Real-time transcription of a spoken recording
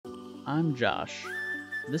I'm Josh.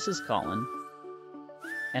 This is Colin.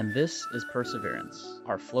 And this is Perseverance,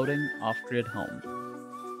 our floating off-grid home.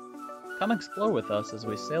 Come explore with us as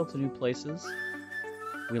we sail to new places,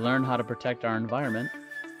 we learn how to protect our environment,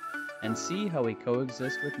 and see how we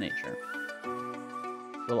coexist with nature.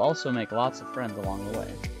 We'll also make lots of friends along the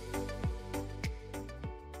way.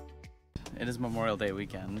 It is Memorial Day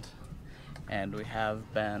weekend, and we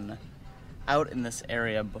have been out in this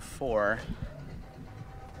area before,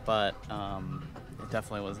 but it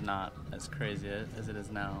definitely was not as crazy as it is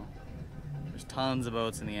now. There's tons of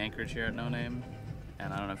boats in the anchorage here at No Name,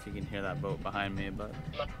 and I don't know if you can hear that boat behind me, but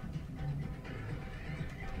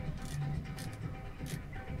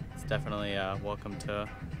it's definitely welcome to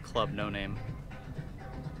Club No Name.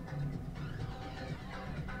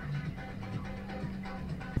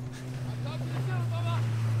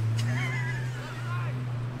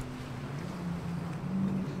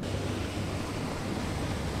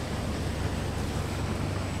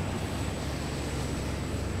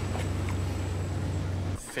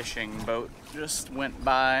 Fishing boat just went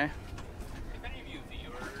by. If any of you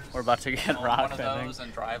viewers We're about to get rocked, one of those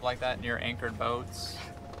and drive like that near anchored boats,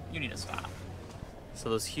 you need to stop. So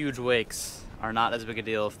those huge wakes are not as big a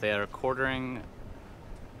deal if they are quartering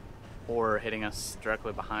or hitting us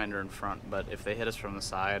directly behind or in front, but if they hit us from the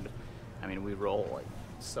side, I mean, we roll like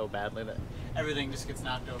so badly that everything just gets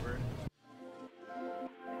knocked over.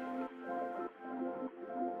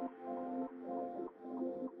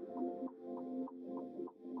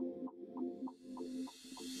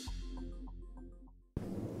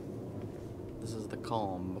 This is the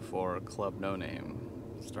calm before Club No Name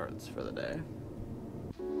starts for the day.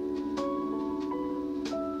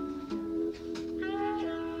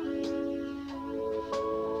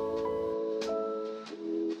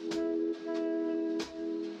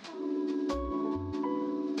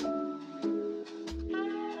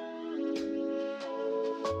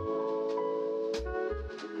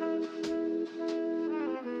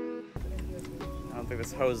 I don't think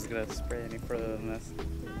this hose is gonna spray any further than this.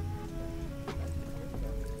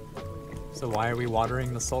 So why are we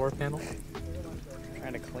watering the solar panel?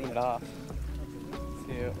 Trying to clean it off.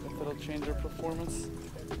 See if it'll change our performance.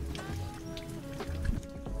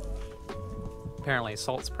 Apparently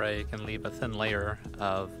salt spray can leave a thin layer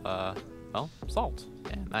of, well, salt,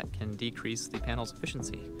 and that can decrease the panel's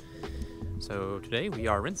efficiency. So today we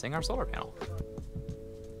are rinsing our solar panel.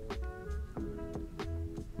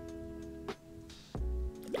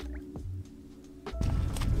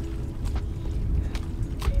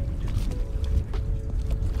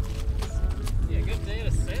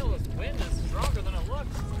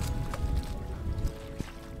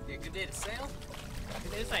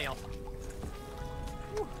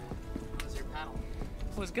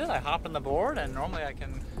 It was good. I hop on the board, and normally I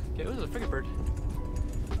can get. It was a frigate.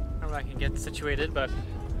 Normally I can get situated, but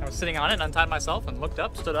I was sitting on it, and untied myself, and looked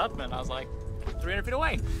up, stood up, and I was like 300 feet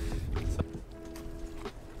away. So.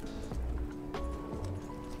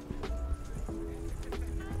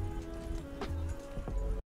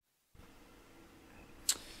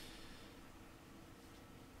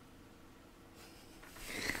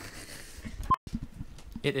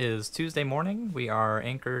 It is Tuesday morning. We are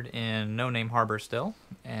anchored in No Name Harbor still,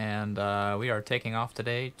 and we are taking off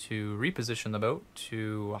today to reposition the boat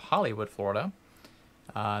to Hollywood, Florida.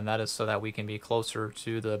 And that is so that we can be closer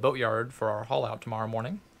to the boatyard for our haul out tomorrow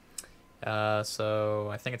morning. So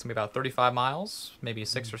I think it's gonna be about 35 miles, maybe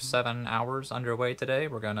 6 or 7 hours underway today.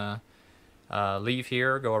 We're gonna leave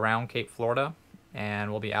here, go around Cape Florida,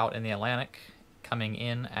 and we'll be out in the Atlantic, coming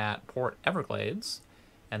in at Port Everglades.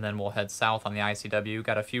 And then we'll head south on the ICW.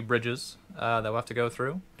 Got a few bridges that we'll have to go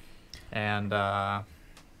through. And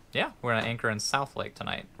yeah, we're gonna anchor in South Lake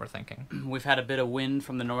tonight, we're thinking. We've had a bit of wind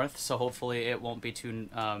from the north, so hopefully it won't be too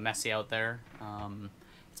messy out there.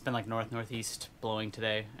 It's been like northeast blowing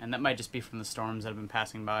today, and that might just be from the storms that have been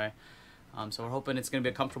passing by. So we're hoping it's gonna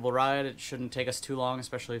be a comfortable ride. It shouldn't take us too long,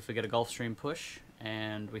 especially if we get a Gulf Stream push.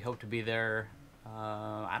 And we hope to be there,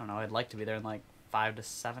 I don't know, I'd like to be there in like 5 to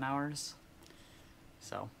 7 hours.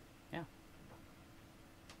 So, yeah.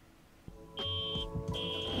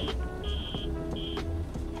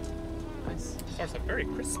 Nice. Starts out very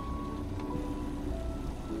crisp.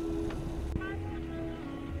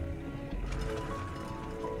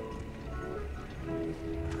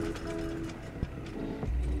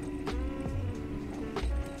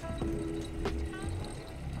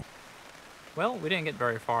 Well, we didn't get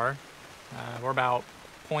very far. We're about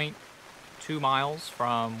 0.2 miles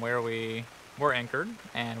from where we were anchored,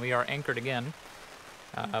 and we are anchored again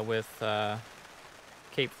with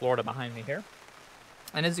Cape Florida behind me here.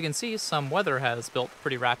 And as you can see, some weather has built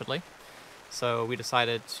pretty rapidly. So we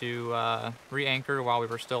decided to re-anchor while we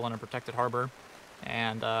were still in a protected harbor,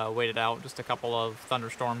 and waited out just a couple of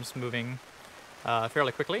thunderstorms moving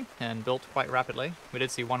fairly quickly and built quite rapidly. We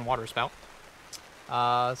did see one water spout.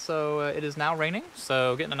 So it is now raining,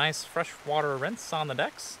 so getting a nice fresh water rinse on the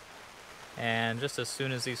decks. And just as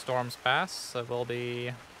soon as these storms pass, we'll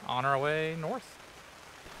be on our way north.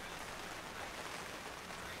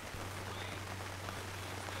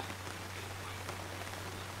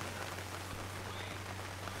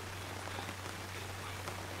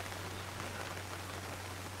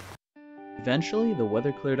 Eventually, the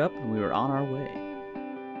weather cleared up and we were on our way.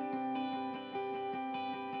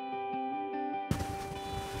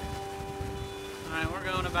 Alright, we're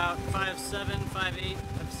going about 5'7", 5'8".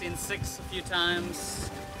 I've seen 6 a few times.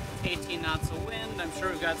 18 knots of wind. I'm sure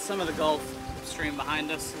we've got some of the Gulf Stream behind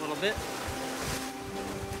us a little bit.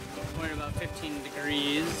 We're at about 15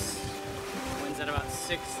 degrees. Wind's at about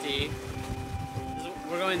 60.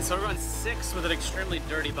 We're going 6 with an extremely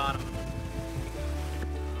dirty bottom.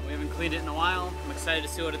 We haven't cleaned it in a while. I'm excited to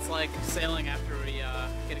see what it's like sailing after we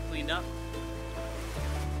get it cleaned up.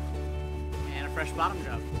 And a fresh bottom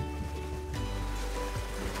job.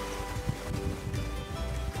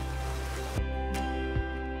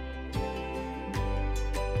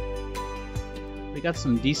 We got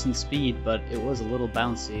some decent speed, but it was a little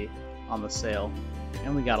bouncy on the sail,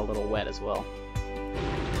 and we got a little wet as well.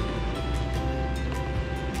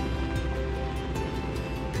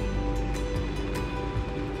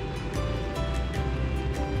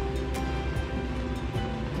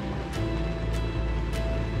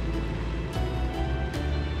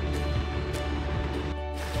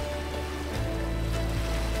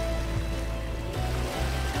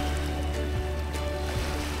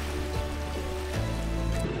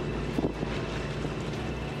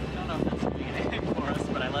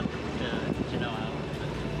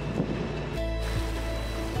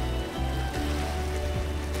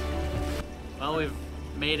 Well, we've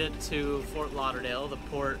made it to Fort Lauderdale, the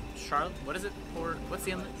Port Charlotte. What is it? What's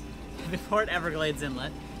the inlet? The Port Everglades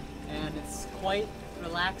Inlet, and it's quite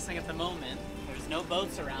relaxing at the moment. There's no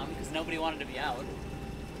boats around because nobody wanted to be out.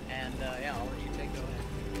 And yeah, I'll let you take it away.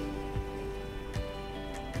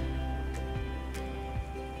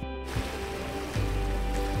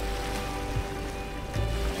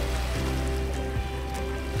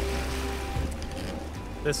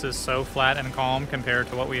 This is so flat and calm compared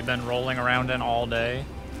to what we've been rolling around in all day. It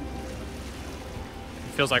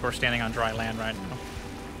feels like we're standing on dry land right now.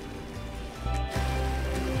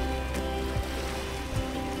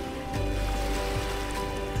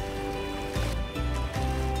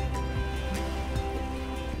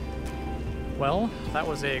 Well, that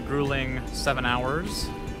was a grueling 7 hours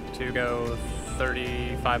to go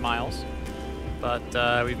 35 miles. But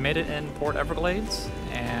we've made it in Port Everglades,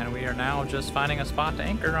 and we are now just finding a spot to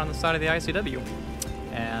anchor on the side of the ICW.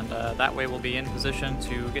 And that way we'll be in position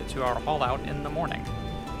to get to our haul out in the morning.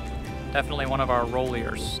 Definitely one of our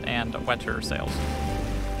rollier and wetter sails.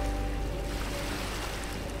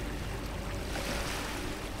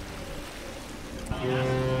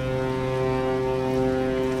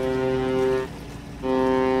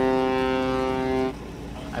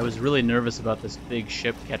 I was really nervous about this big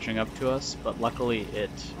ship catching up to us, but luckily it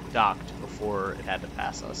docked before it had to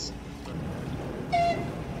pass us.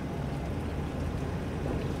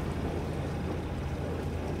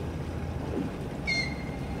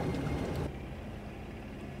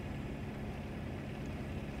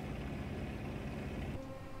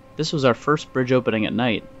 This was our first bridge opening at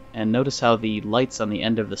night, and notice how the lights on the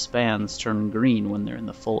end of the spans turn green when they're in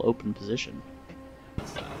the full open position.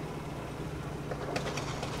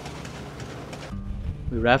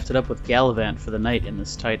 We rafted up with Galavant for the night in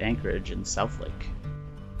this tight anchorage in South Lake.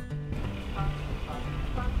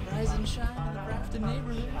 Rise and shine in the rafting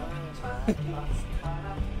neighborhood.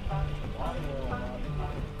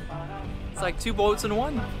 It's like 2 boats in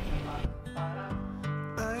one.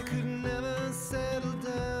 I could never settle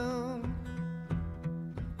down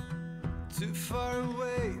too far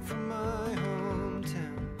away from my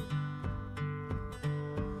hometown.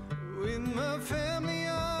 With my family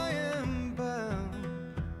I am bound.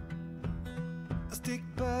 I stick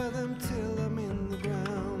by them till I'm in the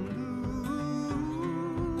ground.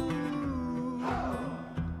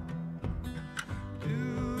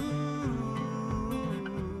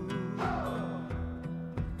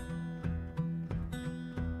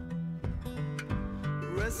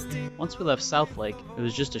 Once we left South Lake, it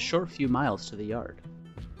was just a short few miles to the yard.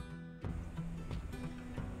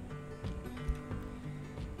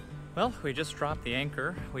 Well, we just dropped the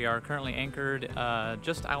anchor. We are currently anchored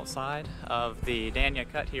just outside of the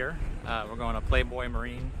Dania Cut here. We're going to Playboy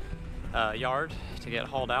Marine, yard to get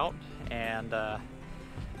hauled out, and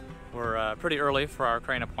we're pretty early for our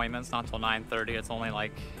crane appointments, not till 9:30. It's only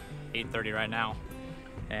like 8:30 right now,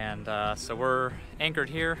 and so we're anchored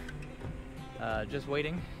here, just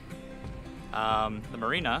waiting. The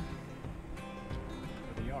marina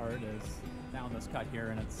for the yard is down this cut here,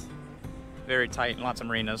 and it's very tight and lots of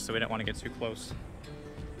marinas, so we didn't want to get too close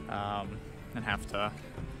and have to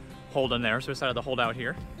hold in there, so we decided to hold out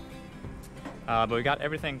here. But we got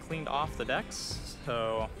everything cleaned off the decks,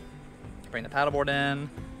 so bring the paddleboard in,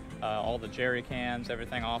 all the jerry cans,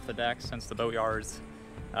 everything off the deck, since the boat yards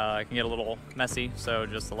can get a little messy, so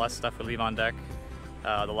just the less stuff we leave on deck,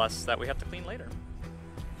 the less that we have to clean later.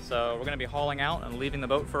 So we're going to be hauling out and leaving the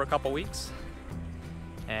boat for a couple weeks,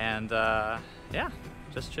 and yeah,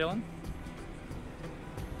 just chilling.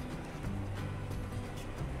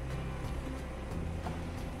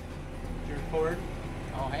 Forward.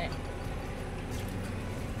 Oh, hey.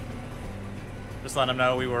 Just letting them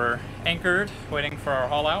know we were anchored, waiting for our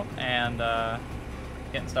haul out, and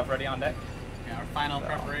getting stuff ready on deck. Yeah, our final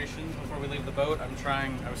preparations before we leave the boat. I was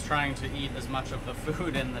trying to eat as much of the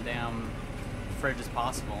food in the damn fridge as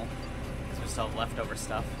possible, because we still have leftover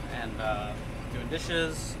stuff. And doing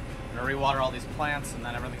dishes, I'm gonna re-water all these plants, and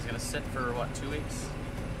then everything's gonna sit for what, 2 weeks?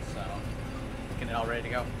 So getting it all ready to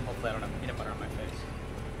go. Hopefully I don't have peanut butter on my face.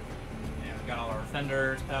 Got all our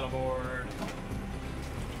fenders, paddleboard,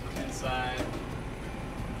 inside.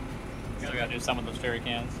 Still gotta do some of those jerry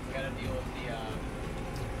cans. We gotta deal with the,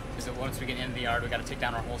 because once we get into the yard, we gotta take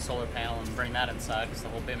down our whole solar panel and bring that inside, because the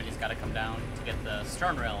whole biminy's gotta come down to get the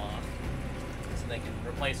stern rail off, so they can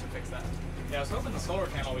replace or fix that. Yeah, I was hoping the solar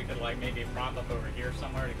panel we could like maybe prop up over here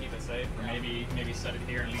somewhere to keep it safe, or maybe set it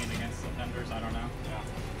here and lean against the fenders. I don't know. Yeah.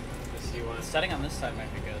 Just see what the setting on this side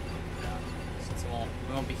might be good.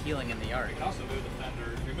 We won't be healing in the yard. We can also move the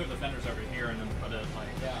fenders. We move the fenders over here and then put it like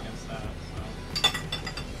against that.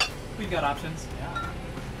 So we've got options. Yeah.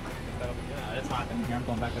 Yeah, it's hot in here. I'm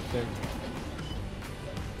going back upstairs.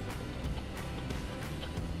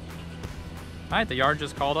 All right, the yard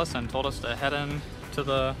just called us and told us to head in to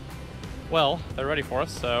the well. They're ready for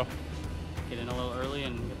us, so get in a little early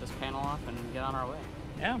and get this panel off and get on our way.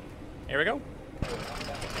 Yeah. Here we go.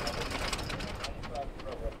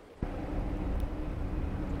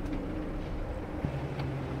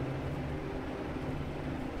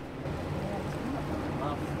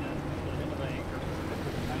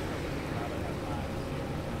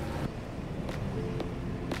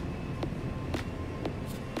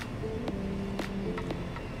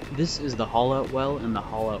 This is the haul-out well and the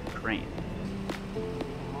haul-out crane.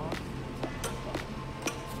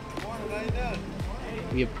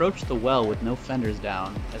 We approached the well with no fenders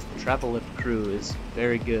down, as the travel lift crew is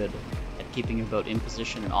very good at keeping your boat in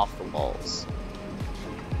position and off the walls.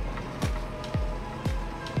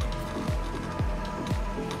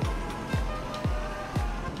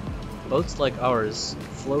 Boats like ours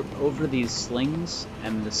float over these slings,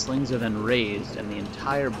 and the slings are then raised, and the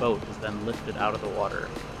entire boat is then lifted out of the water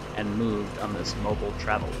and moved on this mobile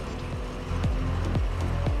travel lift.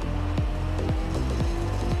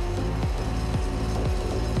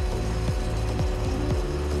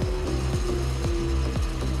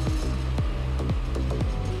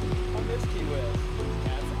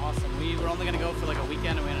 Yeah, it's awesome. We were only going to go for like a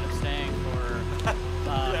weekend, and we ended up staying for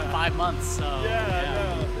 5 months. So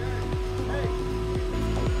yeah.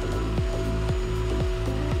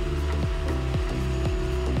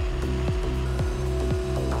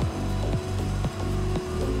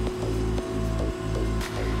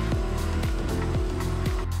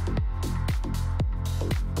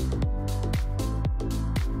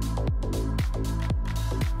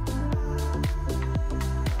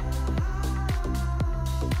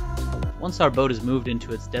 Once our boat is moved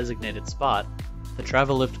into its designated spot, the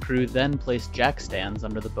travel lift crew then placed jack stands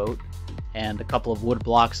under the boat and a couple of wood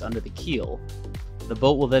blocks under the keel. The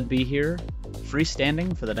boat will then be here,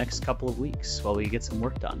 freestanding for the next couple of weeks while we get some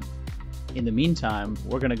work done. In the meantime,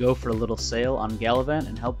 we're going to go for a little sail on Galavant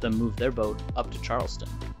and help them move their boat up to Charleston.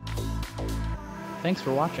 Thanks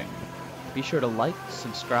for watching. Be sure to like,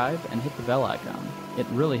 subscribe, and hit the bell icon. It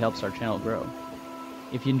really helps our channel grow.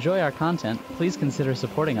 If you enjoy our content, please consider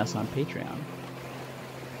supporting us on Patreon.